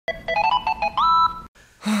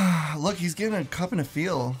look, he's getting a cup and a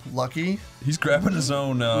feel. Lucky. He's grabbing his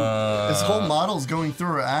own. His whole model's going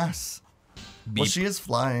through her ass. Beep. Well, she is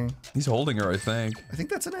flying. He's holding her, I think. I think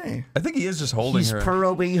that's an A. I think he is just holding her. He's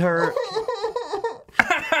probing her.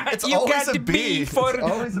 It's always a B. It's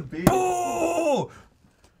always a B. Boo!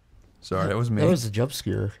 Sorry, that was me. That was a jump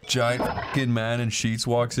scare. Giant fucking man in sheets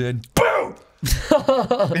walks in. Boom!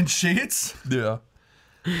 In sheets? Yeah.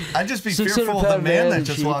 I'd just be fearful of the man that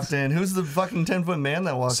just walked in. Who's the fucking 10-foot man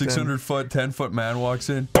that walked in? 600-foot, 10-foot man walks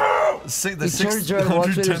in. He turns around and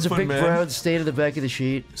walks in. There's a big brown stain in the back of the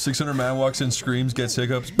sheet. 600 man walks in, screams, gets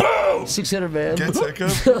hiccups. Boom! 600 man. Gets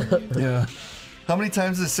hiccups? Yeah. How many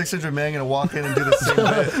times is 600 man gonna walk in and do the same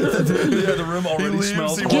bit? Yeah, the room already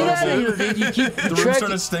smells horrible. Get out of here, dude. You keep the room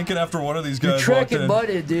started stinking after one of these guys walked in. You're tracking mud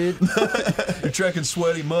in, dude. You're tracking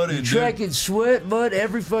sweaty mud in, dude. You're tracking sweat, mud,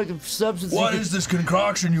 every fucking substance. What is this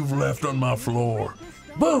concoction you've left on my floor?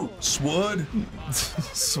 Boo! Swud?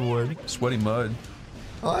 Swud. Sweaty mud.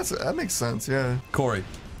 Oh, that makes sense, yeah. Corey.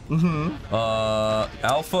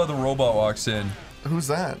 Alpha the robot walks in. Who's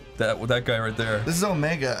that? That guy right there. This is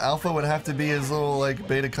Omega. Alpha would have to be his little, like,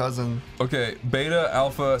 beta cousin. Okay, Beta,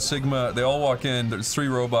 Alpha, Sigma, they all walk in. There's 3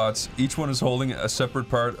 robots. Each one is holding a separate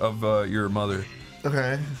part of your mother.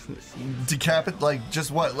 Okay. Like,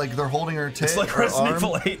 just what? Like, they're holding her tit? It's like Resident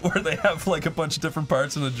Evil 8 where they have, like, a bunch of different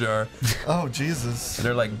parts in the jar. Oh, Jesus. And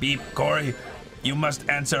they're like, beep, Corey. You must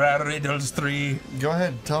answer our riddles 3. Go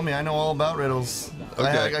ahead, tell me. I know all about riddles.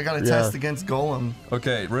 Okay. I got a test against Golem.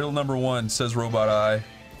 Okay, riddle number 1 says Robot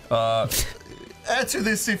Eye. Answer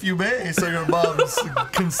this if you may, so your moms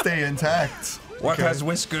can stay intact. What has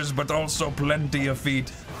whiskers but also plenty of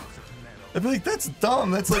feet? I'd be like, that's dumb.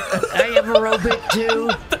 That's like. I am a robot too.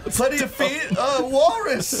 Plenty of feet?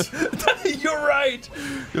 Walrus! You're right!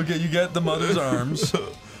 Okay, you get the mother's arms.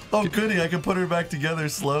 Oh, goody, I can put her back together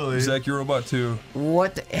slowly. Zach, you're robot too.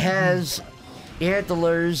 What has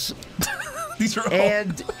antlers These are all...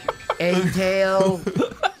 and a tail?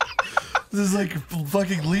 This is like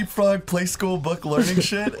fucking leapfrog play school book learning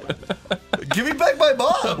shit. Give me back my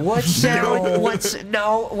mom! What sound?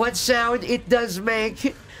 What sound it does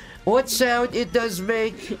make? What sound it does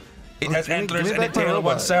make? It has antlers and a tail.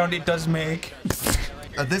 What sound it does make?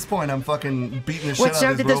 At this point, I'm fucking beating the shit What out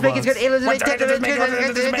sound of it these does make? robots. It's got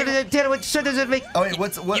antlers and a tail. What sound does it make? Oh wait,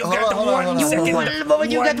 what? You Hold got on, the hold on, hold on. You got 1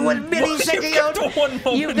 moment. You got 1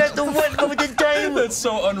 millisecond. You got the 1 moment in time. That's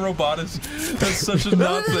so unrobotic. That's such a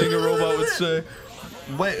not thing a robot would say.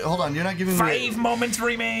 Wait, hold on. You're not giving me 5 moments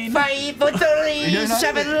remain. 5, 4, 3,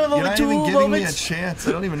 7, You're not 2 even giving me a moments. chance.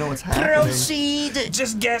 I don't even know what's happening. Proceed.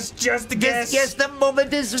 Just guess. Just guess. Yes, the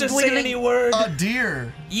moment is Just say any word. A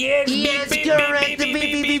deer. Yes. Yes, beep, correct. beep, beep,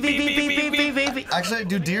 beep, beep, beep, beep, beep. Actually,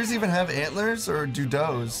 do deers even have antlers, or do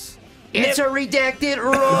does? It's a redacted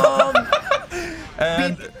wrong.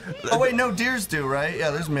 And Oh wait, no, deers do, right?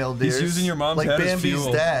 Yeah, there's male deers. he's using your mom's like head as Bambi's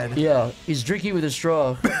fuel. dad. Yeah, he's drinking with a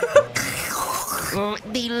straw.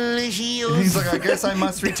 Delicious. He's like, I guess I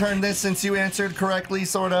must return this since you answered correctly,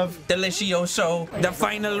 sort of. Delicioso. The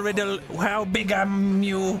final riddle. How big am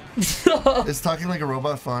you? Is talking like a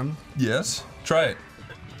robot fun? Yes. Try it.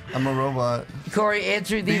 I'm a robot. Corey,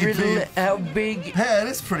 answer the Beep, riddle. beep. How big? Hey, it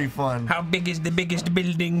is pretty fun. How big is the biggest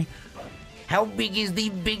building? How big is the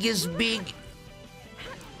biggest big?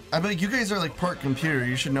 I mean, like, you guys are like part computer.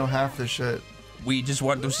 You should know half this shit. We just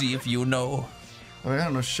want to see if you know. I mean, I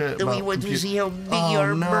don't know shit Do about we want to see how big Oh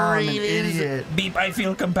your no, brain I'm an is? idiot. Beep, I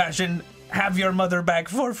feel compassion. Have your mother back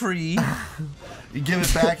for free. You give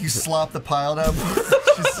it back, you slop the pile up.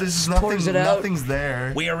 Just Pours it out. nothing's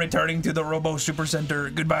there. We are returning to the Robo Super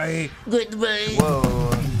Center. Goodbye. Goodbye.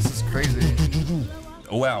 Whoa, this is crazy.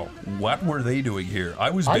 Wow, what were they doing here? I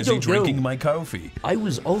was I busy don't drinking know. my coffee. I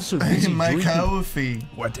was also busy My drinking. coffee.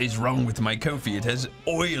 What is wrong with my coffee? It has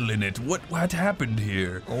oil in it. What happened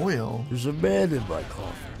here? Oil. There's a man in my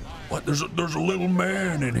coffee. What? There's a little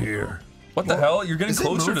man in here. What the hell? You're getting Is it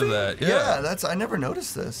closer to moving? that. Yeah, that's. I never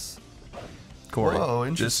noticed this. Corey, Whoa, this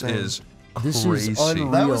interesting. is This crazy. is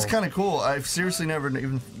unreal. That was kind of cool. I've seriously never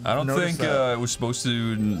even. I don't noticed think that. it was supposed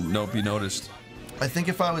to be noticed. I think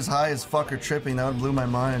if I was high as fuck or tripping, that would blow my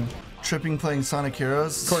mind. Tripping playing Sonic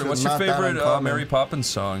Heroes. Corey, what's your not that favorite uncommon. Mary Poppins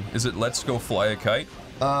song? Is it "Let's Go Fly a Kite"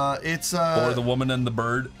 It's or "The Woman and the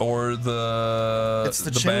Bird" or It's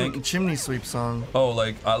the bank? chimney sweep song. Oh,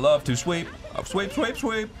 like I love to sweep, sweep, sweep,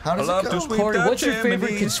 sweep. How does I it love go? to sweep Corey, that what's your favorite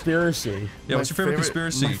chimney. conspiracy? Yeah, what's your favorite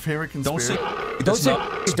conspiracy? My favorite conspiracy. Don't say.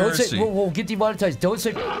 Don't conspiracy. say. We'll get demonetized. Don't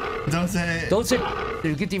say. Don't say. Don't say.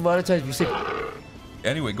 You'll get demonetized. You say.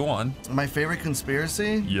 Anyway, go on. My favorite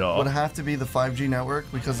conspiracy Yeah. would have to be the 5G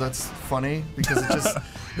network because that's funny because it just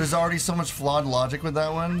there's already so much flawed logic with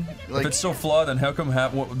that one. Like If it's so flawed, then how come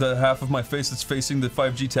the half of my face that's facing the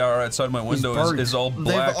 5G tower outside my window is all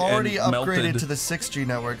black they've already and upgraded melted? to the 6G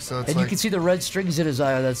network, so it's And like you can see the red strings in his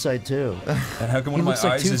eye on that side too. And how come one of my looks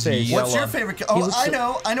like eyes is Two-Face. yellow? What's your favorite? Oh, looks I like-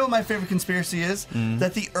 know what my favorite conspiracy is.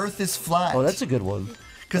 That the Earth is flat. Oh, that's a good one.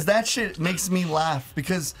 Because that shit makes me laugh.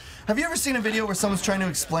 Because have you ever seen a video where someone's trying to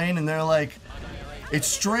explain and they're like, "It's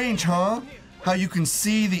strange, huh? How you can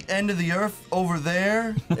see the end of the Earth over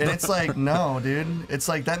there?" And it's like, no, dude. It's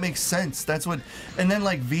like that makes sense. That's what. And then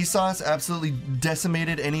like Vsauce absolutely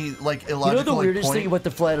decimated any like illogical. You know the weirdest point. thing about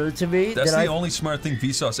the flat Earth to me? That's that the only smart thing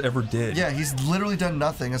Vsauce ever did. Yeah, he's literally done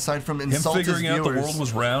nothing aside from Him insult his figuring out the viewers. world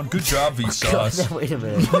was round. Good job, Vsauce. Wait a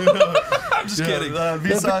minute. I'm just kidding.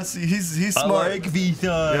 Vsauce, he's I smart. like Vsauce.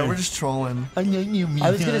 Yeah, we're just trolling. I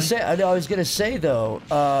was gonna say though,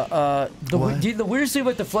 the weirdest thing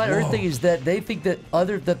about the flat Earth thing is that they think that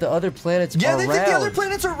the other planets Yeah, are they round. think the other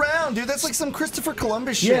planets are round, dude. That's like some Christopher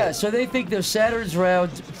Columbus shit. Yeah, so they think that Saturn's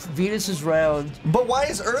round, Venus is round, But why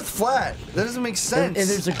is Earth flat? That doesn't make sense. and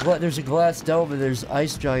there's a glass dome, and there's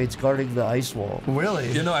ice giants guarding the ice wall.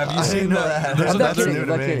 really? You know, have you I seen didn't know that? that? There's I'm not another- kidding. I'm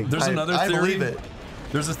not kidding. There's another I theory. believe it.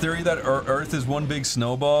 There's a theory that our Earth is one big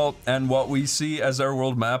snowball, and what we see as our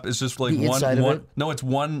world map is just like The inside of one. it? No, it's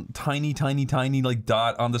one tiny like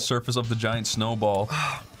dot on the surface of the giant snowball.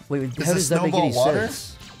 Wait, Is how the does that make any snowball water?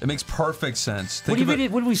 sense? It makes perfect sense. What do you of it-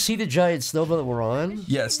 mean when we see the giant snowball that we're on?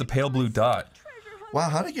 Yeah, it's the pale blue dot. Wow,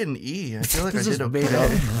 how'd I get an E? I feel like I This is did made okay.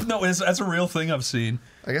 up. No, that's a real thing I've seen.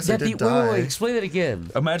 I guess I did Wait, die. explain that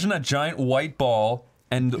again. Imagine that giant white ball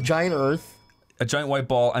and Giant Earth. a giant white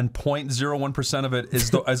ball, and 0.01% of it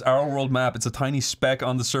is as our world map. It's a tiny speck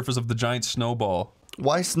on the surface of the giant snowball.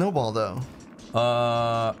 Why snowball though?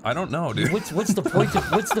 I don't know, dude. What's the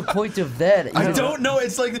point of that? I don't know.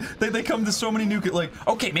 It's like they come to so many new like.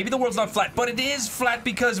 Okay, maybe the world's not flat, but it is flat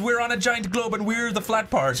because we're on a giant globe and we're the flat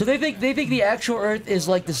part. So they think the actual Earth is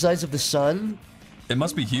like the size of the sun, It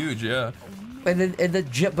must be huge, yeah. but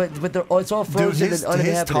it's all Dude, frozen his and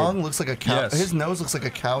uninhabited. tongue looks like a cow. Yes. His nose looks like a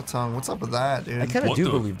cow tongue. What's up with that, dude? I kind of What do the-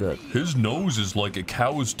 believe that. His nose is like a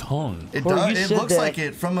cow's tongue. It Corey, does. you It said looks that- like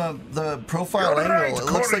it from the profile You're angle. right,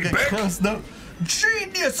 It looks like Corey a Beck. cow's nose.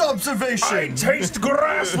 Genius observation. taste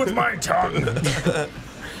grass with my tongue. Have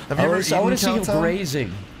you I ever want to eaten see cow him tongue?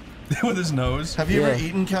 grazing. With his nose. Have you ever Yeah.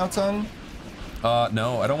 eaten cow tongue?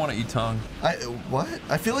 No, I don't want to eat tongue. What?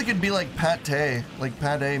 I feel like it'd be like pate, like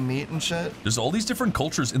pate meat and shit. There's all these different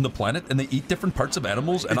cultures in the planet, and they eat different parts of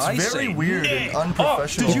animals, and It's I very say, weird and "Nah."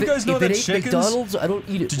 unprofessional. Oh, did you guys know if that it ain't chickens? McDonald's, I don't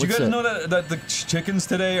eat it. Did you What's guys that? know that the chickens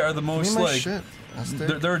today are the Give me most my like shit.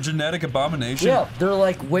 they're a genetic abomination? Yeah, they're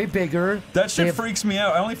like way bigger. That They shit have- freaks me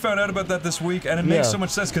out. I only found out about that this week, and it makes Yeah. so much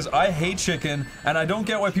sense because I hate chicken, and I don't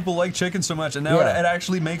get why people like chicken so much. And now Yeah. it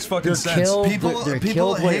actually makes fucking They're sense. killed. People They're people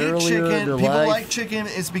killed way hate earlier in chicken. their People life. like chicken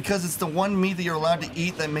is because it's the one meat that you're allowed to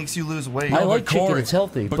eat that makes you lose weight. I but like chicken. Corey- It's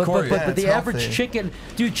healthy, but but Corey- Yeah, the it's average healthy. chicken,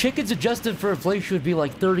 dude, chickens adjusted for inflation would be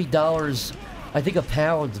like $30, I think, a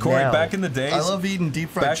pound. Corey, now. back in the days, I love eating deep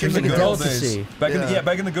fried back in chicken. the like a good old delicacy. days, back in Yeah.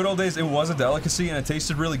 back in the good old days, it was a delicacy and it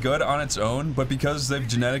tasted really good on its own. But because they've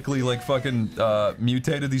genetically like fucking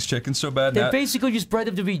mutated these chickens so bad, They now, basically just bred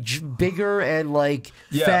them to be bigger and like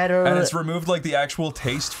yeah, fatter. and it's removed like the actual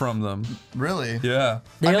taste from them. Really? Yeah.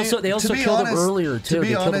 They I also mean, to be killed them honest- earlier too. To be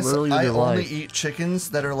They killed honest, them earlier in I their only life. eat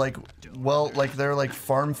chickens that are like, well, like they're like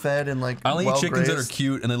farm fed and like. I only eat chickens that are well-grazed.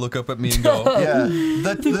 cute and they look up at me and go, Yeah,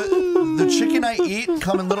 the chicken I eat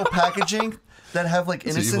come in little packaging that have like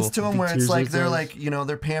innocence evil. to them, where it's Tears like like they're those. like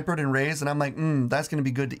they're pampered and raised, and I'm like, that's gonna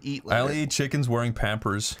be good to eat. I Later. only eat chickens wearing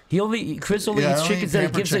Pampers. Chris only Yeah, I eats only chickens eat that he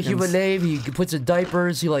pampered gives a human chickens. name. He puts in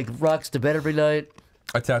diapers. He like rocks to bed every night.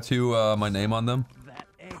 I tattoo my name on them.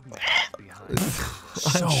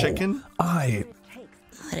 Chicken.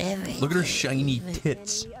 Look at her shiny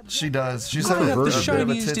tits. She does. She's Look having at a the bit of a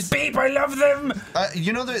Shiniest tits. babe, I love them.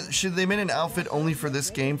 You know that they made an outfit only for this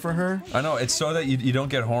game for her. I know, it's so that you don't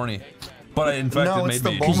get horny. But in fact, No, it it's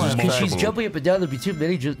made the me. Bulma Because she's effect. jumping up and down. There'd be too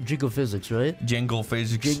many jingle physics, right? Jingle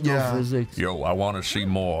physics. Jingle Yeah. physics. Yo, I want to see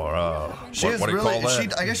more. She what has do you really. call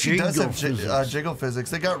that? I guess she does Jiggle have physics. jiggle physics.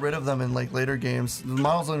 They got rid of them in like later games. The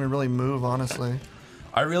models don't even really move, honestly.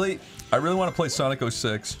 I really want to play Sonic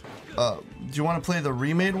 06. Do you want to play the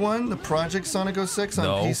remade one, the Project Sonic 06 on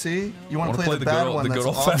No. PC? You want I to wanna play the bad one? the That's good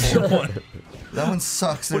awful. old-fashioned one. That one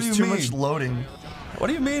sucks. What do There's you too much mean? loading. What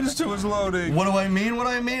do you mean it's too much loading? What do I mean? What do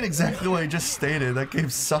I mean? Exactly what I just stated. That game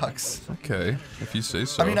sucks. Okay, if you say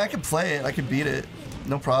so. I mean, I could play it. I could beat it.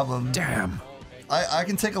 No problem. Damn. I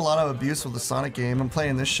can take a lot of abuse with the Sonic game. I'm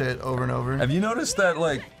playing this shit over and over. Have you noticed that,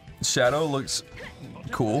 like, Shadow looks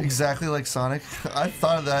cool? Exactly like Sonic. I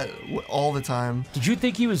thought of that all the time. Did you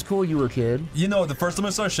think he was cool when you were a kid? You know, the first time I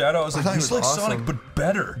saw Shadow, I was like, he's like awesome. Sonic, but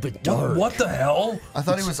better. But dark. What the hell? I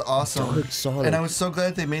thought he was awesome. Dark Sonic. And I was so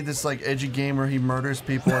glad they made this like edgy game where he murders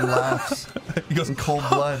people and laughs. He goes in cold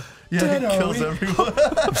blood. Yeah, Dead, he kills everyone.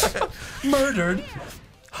 Murdered.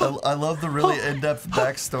 I love the really in-depth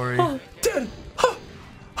backstory. Dead.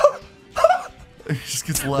 He just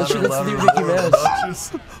gets louder and That's louder. the and Mickey more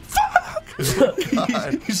Mouse. obnoxious.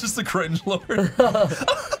 He's just the cringe lord.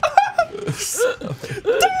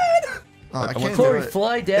 Oh, I can't Corey, do it.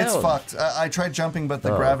 fly down. It's fucked. I tried jumping, but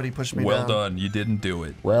the gravity pushed me Well down. done. You didn't do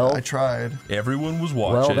it. Well, I tried. Everyone was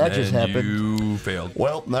watching, that just and happened. you failed.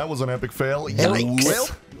 Well, that was an epic fail. Yikes. Well,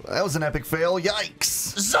 that was an epic fail.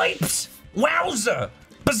 Yikes. Zipes! Wowza!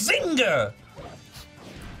 Bazinga!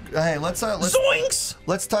 Hey, let's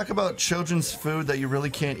Zoinks! talk about children's food that you really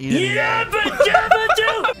can't eat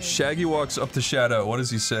anymore. Shaggy walks up to Shadow. What does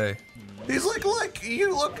he say? He's like,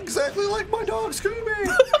 you look exactly like my dog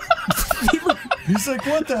Scooby. He's like,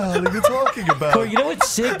 what the hell are you talking about? Corey, you know what's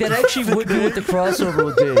sick? That actually would be what the crossover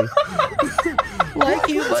would be. Like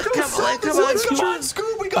you, but come on,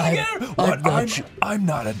 Scoob, we gotta get her. What? I'm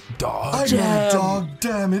not a dog. I'm not a dog,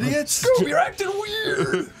 damn idiot. Scoob, you're acting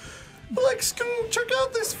weird. Like, Scoob, check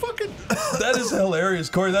out this fucking... That is hilarious,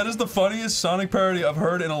 Corey. That is the funniest Sonic parody I've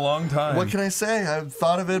heard in a long time. What can I say? I've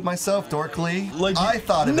thought of it myself, Dorkly. Like, I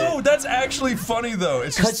thought of it. No, that's actually funny, though.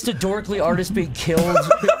 It's Cuts just to dorkly artist being killed.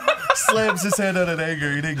 slams his hand out in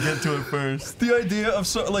anger. He didn't get to it first. the idea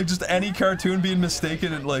of, like, just any cartoon being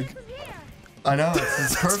mistaken and, like... I know,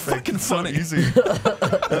 it's perfect. fucking It's so funny. easy.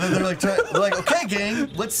 And then they're like, okay, gang,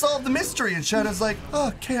 let's solve the mystery. And Shadow's like,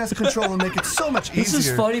 oh, chaos control will make it so much easier. This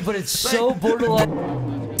is funny, but it's so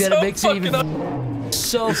borderline that it makes it even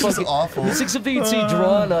so It's just fucking awful. It's like something you'd see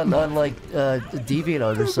drawn on like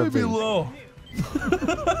DeviantArt or Maybe something. low.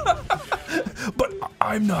 But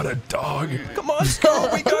I'm not a dog. Come on,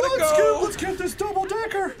 Scoob, we gotta go. Let's get this double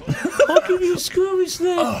decker. I'll give you a Scooby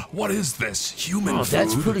snack. What is this? Human Oh, food?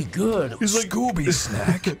 that's pretty good. He's like Scooby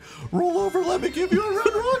snack. Roll over, let me give you a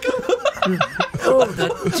red rocket. Oh,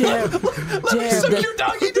 that damn, that, Your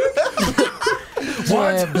doggy dude.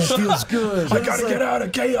 damn, that feels good. I gotta get out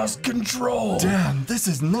of chaos control. Damn, this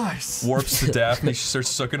is nice. Warps to Daphne. She starts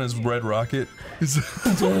sucking his red rocket.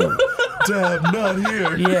 Damn, not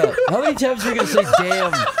here. Yeah. How many times are you gonna say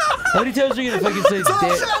damn? How many times are you gonna fucking say That's all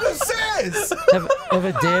damn? Shadow says. Have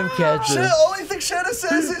a damn catcher. Only thing Shadow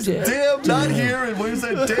says is damn, not here. And where's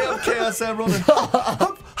that damn Chaos Emerald?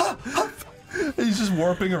 And He's just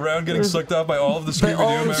warping around, getting sucked out by all of the Scooby-Doo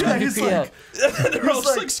members. yeah, he's like, They're all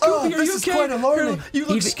just like, Scooby, oh, are this you is okay? quite alarming. You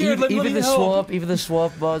look scared. Let me help. Even the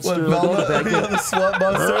swamp monster. What, all the back Velma, the swamp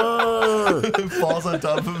monster falls on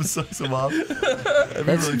top of him and sucks him off. That'd be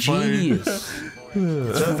That's really funny. genius.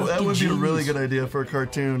 That would be a really good idea for a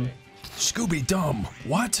cartoon. Scooby dumb.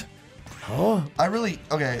 What?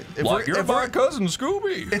 Okay. You're my cousin,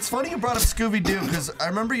 Scooby. It's funny you brought up Scooby-Doo, because I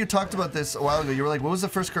remember you talked about this a while ago. You were like, what was the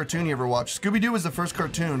first cartoon you ever watched? Scooby-Doo was the first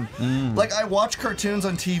cartoon. Like, I watched cartoons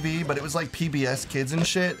on TV, but it was like PBS Kids and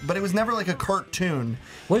shit, but it was never like a cartoon.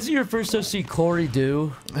 Wasn't your first to see Corey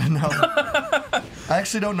do? No. I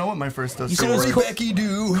actually don't know what my first was. You said it was Becky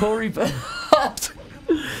Doo. Corey.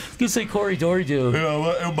 You can say Corey Dory do.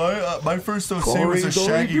 Yeah, my first OC Corey was a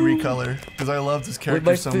Shaggy Dory-Doo? recolor, because I loved his Wait, character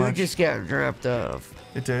my so food much. just got dropped off.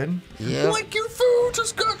 It did? Yeah. Like your food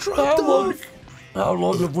just got dropped How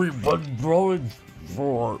long have we been growing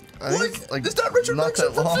for? I think, like, is that Richard not Nixon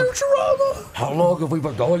that from long. Futurama? How long have we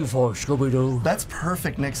been going for, Scooby-Doo? That's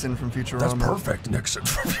perfect Nixon from Futurama. That's perfect, Nixon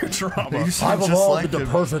from You Futurama. sound I've just evolved like into him.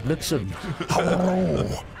 perfect Nixon.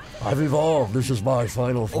 I've evolved. This is my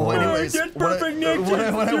final form. Well, anyways, That's perfect, Nixon what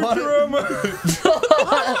I from wanted-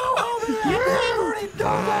 Futurama.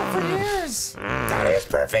 That is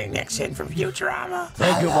perfect Nixon from Futurama.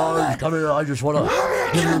 Thank you, Marge. Come here. I just want to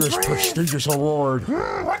give you this prestigious award.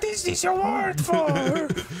 What is this award for? I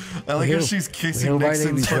like how Hail- she's kissing hail, my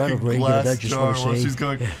name Nixon's is fucking Ronald Reagan, and I glass just jar wanna while say- she's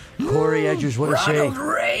going, Corey, I just want to say, Ronald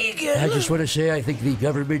Reagan. I just want to say, I think the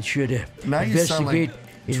government should Now you sound like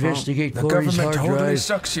investigate The Corey's government hard totally drive.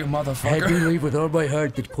 sucks, you I motherfucker. believe with all my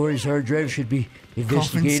heart that Corey's hard drive should be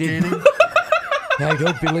investigated. confiscating. I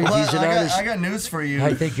don't believe Well, he's an honest. I got news for you,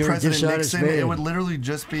 I think you're a President dishonest Nixon. man. It would literally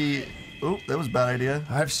just be... Oh, that was a bad idea.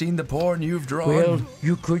 I've seen the porn you've drawn. Well,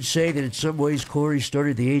 you could say that in some ways Corey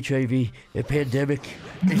started the HIV pandemic.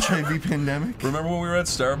 HIV pandemic. Remember when we were at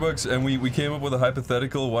Starbucks and we came up with a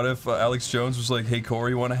hypothetical? What if Alex Jones was like, hey,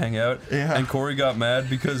 Corey, you want to hang out? Yeah. And Corey got mad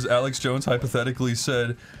because Alex Jones hypothetically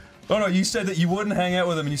said, Oh no, you said that you wouldn't hang out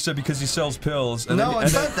with him, and you said because he sells pills. And No, then,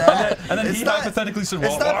 it's not that. And then It's he not- hypothetically said, it's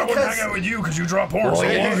 "Well, not I wouldn't because- hang out with you because you draw porn." Oh, so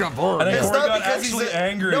yeah, what?" you draw porn. And then It's Corey not got because actually he's a-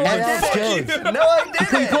 angry. No, He's I like, Alex "Fuck Jones. you." No, I You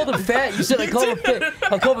didn't. called him fat. You said I called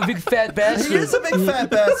him a big fat bastard. He is a big fat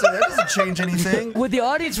bastard. That doesn't change anything. Would the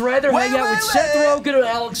audience rather Wait, hang out wait, with Seth wait. Rogen or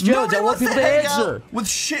Alex Jones? Nobody I want wants people to to hang answer. out with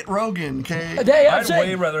shit Rogan, okay? Hey, I'm I'd saying-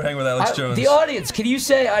 way rather hang with Alex Jones. The audience, can you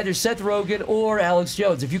say either Seth Rogen or Alex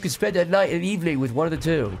Jones if you could spend a night, an evening with one of the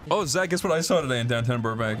two? Oh, Zach, guess what I saw today in downtown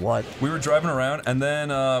Burbank? What? We were driving around, and then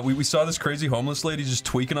we saw this crazy homeless lady just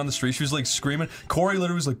tweaking on the street. She was like screaming. Corey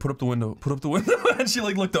literally was like, "Put up the window, put up the window," and she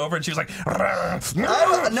like looked over and she was like,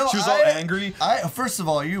 No, she was all angry. First of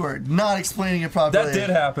all, you are not explaining it properly. That did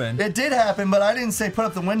happen. It did happen, but I didn't say put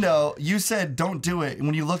up the window. You said don't do it. And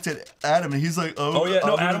when you looked at Adam, and he's like, Oh yeah,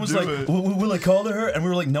 no. I'm gonna Adam was do like, it. "Will I call to her?" And we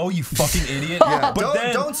were like, "No, you fucking idiot." Yeah, but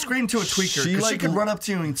then don't scream to a tweaker, because she could run up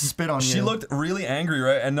to you and spit on you. She looked really angry,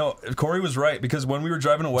 right? And no, Corey was right, because when we were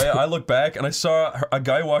driving away, I looked back and I saw a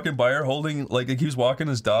guy walking by her holding, like he was walking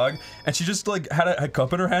his dog, and she just like had a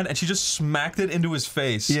cup in her hand and she just smacked it into his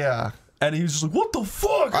face. Yeah. And he was just like, "What the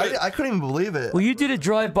fuck?" I couldn't even believe it. Well, you did a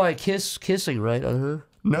drive-by kissing, right, on her?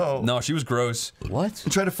 No. No, she was gross. What? I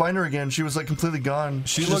tried to find her again. She was like completely gone.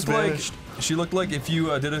 She just looked like vanished. if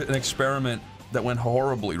you did an experiment that went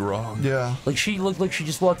horribly wrong. Yeah. Like she looked like she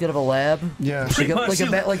just walked out of a lab. Yeah.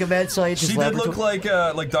 Like a mad scientist. She did look like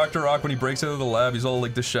Dr. Rock when he breaks out of the lab. He's all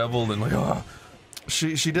like disheveled and like, oh. She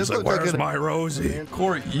did He's look like, like "Where's my Rosie?"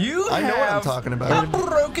 Corey, you I know what I'm have talking about. a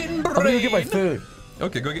broken brain. I'm gonna get my food.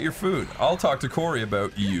 Okay, go get your food. I'll talk to Corey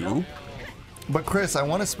about you. But Chris, I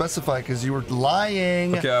want to specify because you were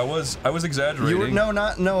lying. Okay, I was exaggerating. You were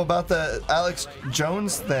no about the Alex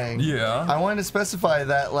Jones thing. Yeah. I wanted to specify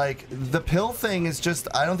that like the pill thing is just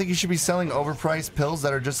I don't think you should be selling overpriced pills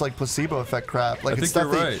that are just like placebo effect crap. Like I it's think stuff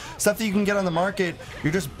you're that right. stuff that you can get on the market.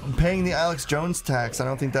 You're just paying the Alex Jones tax. I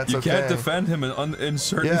don't think that's You okay. can't defend him in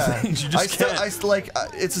certain Yeah. things. You just can't.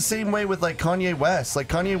 It's the same way with like Kanye West. Like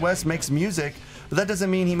Kanye West makes music. But that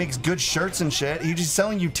doesn't mean he makes good shirts and shit. He's just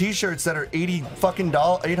selling you T-shirts that are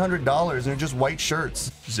 $800 and they're just white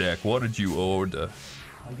shirts. Zach, what did you order?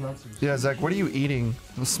 Yeah, Zach, what are you eating?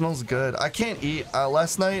 It smells good. I can't eat.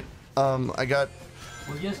 Last night, I got.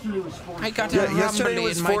 Well, yesterday was 4. I got Yeah, a yesterday rumbly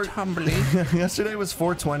was in my four- tumbly. Yesterday was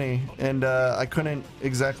 420, and I couldn't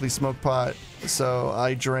exactly smoke pot, so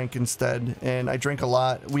I drank instead, and I drank a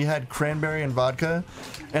lot. We had cranberry and vodka,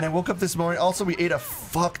 and I woke up this morning. Also, we ate a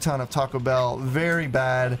fuck ton of Taco Bell, very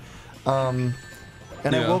bad. And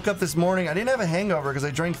I woke up this morning. I didn't have a hangover because I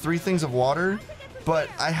drank 3 things of water, but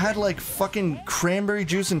I had like fucking cranberry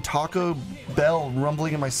juice and Taco Bell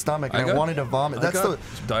rumbling in my stomach, and I wanted to vomit. I got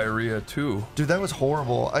diarrhea too. Dude, that was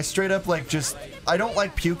horrible. I straight up like I don't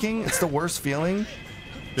like puking. It's the worst feeling.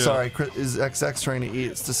 Yeah. Sorry, Chris, is XX trying to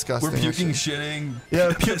eat? It's disgusting. We're puking, shitting.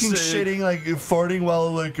 Yeah, puking, shitting, like farting while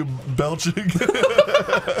like belching.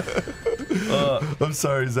 I'm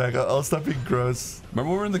sorry, Zach. I'll stop being gross.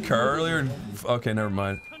 Remember we were in the car earlier? And, okay, never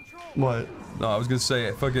mind. What? No, I was gonna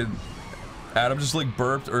say fucking Adam just like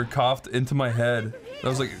burped or coughed into my head. I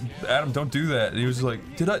was like, Adam, don't do that. And he was like,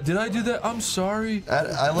 did I do that? I'm sorry.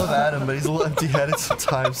 I love Adam, but he's a little empty-headed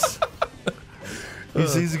sometimes.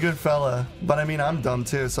 He's a good fella, but I mean I'm dumb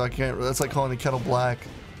too, so I can't. That's like calling the kettle black.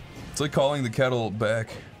 It's like calling the kettle back.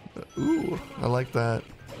 Ooh, I like that.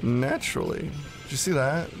 Naturally. Did you see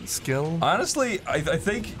that skill? Honestly, I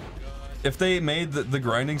think if they made the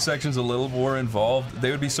grinding sections a little more involved, they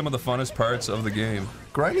would be some of the funnest parts of the game.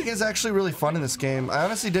 Grinding is actually really fun in this game. I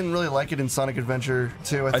honestly didn't really like it in Sonic Adventure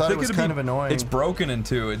 2. I thought it was kind of annoying. It's broken in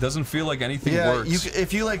 2. It doesn't feel like anything yeah, works.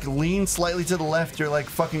 if you like lean slightly to the left, you're like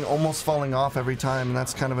fucking almost falling off every time, and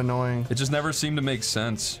that's kind of annoying. It just never seemed to make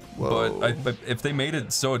sense. Whoa. But if they made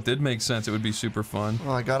it so it did make sense, it would be super fun.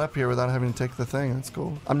 Well, I got up here without having to take the thing. That's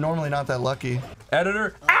cool. I'm normally not that lucky.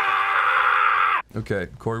 Editor. Okay,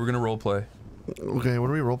 Corey, we're gonna roleplay. Okay, what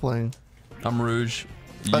are we role-playing? I'm Rouge.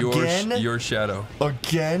 Again? Your Shadow.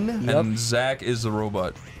 Again? And Zach is the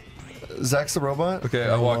robot. Zach's the robot? Okay,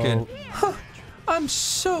 I walk in. I'm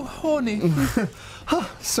so horny.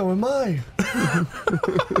 So am I.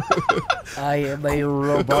 I am a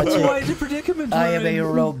robotic. Quite a predicament. I am a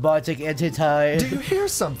robotic entity. Do you hear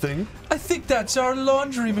something? I think that's our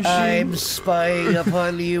laundry machine. I'm spying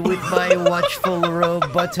upon you with my watchful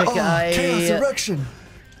robotic eye. Chaos erection.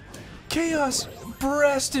 Chaos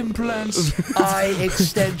breast implants. Eye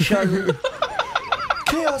extension.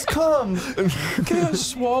 Chaos come. Chaos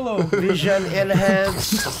swallow. Vision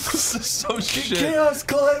enhance. This is so shit. Chaos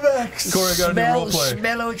climax. Corey, I gotta do roleplay.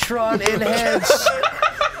 Smellotron enhance.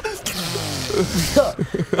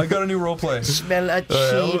 I got a new role play. Smell a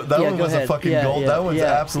cheap. That one was a fucking gold. That one's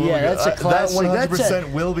absolutely. Yeah, that's a classic. That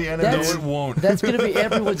 100% will be entered. No, it won't. That's gonna be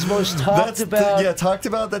everyone's most talked about. Yeah, talked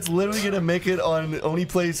about. That's literally gonna make it on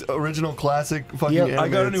OneyPlays original classic fucking. Yep. I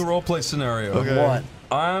got a new role play scenario. Okay. What?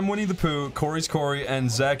 I'm Winnie the Pooh, Corey's Corey,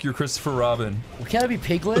 and Zach, you're Christopher Robin. Can I be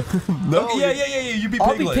Piglet? No. Okay, yeah. You be Piglet.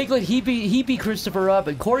 I'll be Piglet. He be Christopher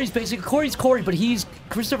Robin. Corey's Corey, but he's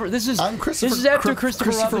Christopher. This is after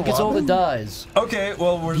Christopher Robin gets old and dies. Okay,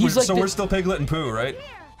 well we're still Piglet and Pooh, right?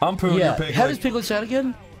 I'm Pooh, yeah. you're Piglet. How does Piglet sound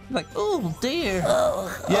again? Like, oh dear.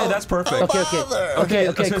 Yeah, that's perfect. Okay,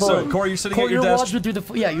 cool. So Corey, you're sitting at your desk. You're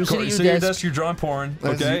sitting at your desk. You're drawing porn.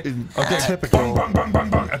 Okay. Typical. Bang, bang, bang,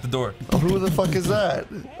 bang, at the door. Who the fuck is that?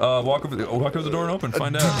 Walk over the door and open.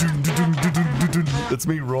 Find out. It's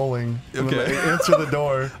me rolling. Okay. Answer the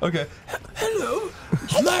door. Okay. Hello.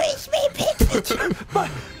 Hello, it's me,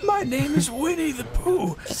 Piglet. My name is Winnie the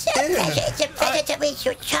Pooh. It's a pleasure to meet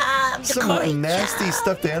you, Charmed. Some nasty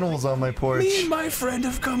stuffed animals on my porch. Me and my friend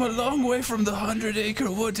have come a long way from the 100-acre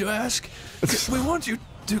wood to ask. We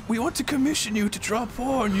want to commission you to draw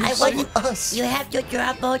porn. You have to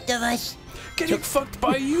draw both of us. Getting fucked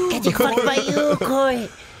by you. Getting fucked by you, Corey.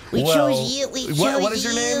 We chose you. We chose you. What is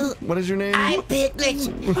your name? What is your name? I'm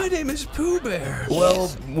Piglet. My name is Pooh Bear.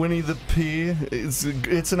 Well, Winnie the P.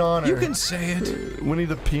 It's an honor. You can say it. Winnie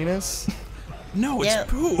the Penis. No, it's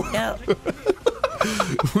Pooh. No.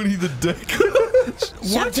 Winnie the Dick.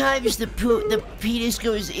 Sometimes the penis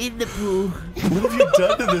goes in the poo. What have you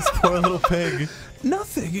done to this poor little pig?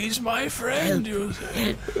 Nothing. He's my friend. He's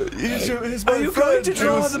my Are you friend. going to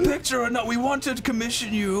draw the picture or not? We want to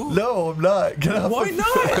commission you. No, I'm not. Get off. Why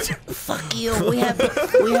not? Fuck you. We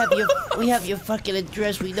have your fucking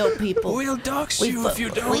address. We know people. We'll dox you if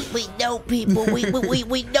you don't. We know people. We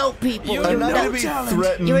know people. You're I'm not no gonna be talent.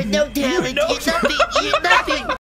 threatened. You're no talent. You're nothing.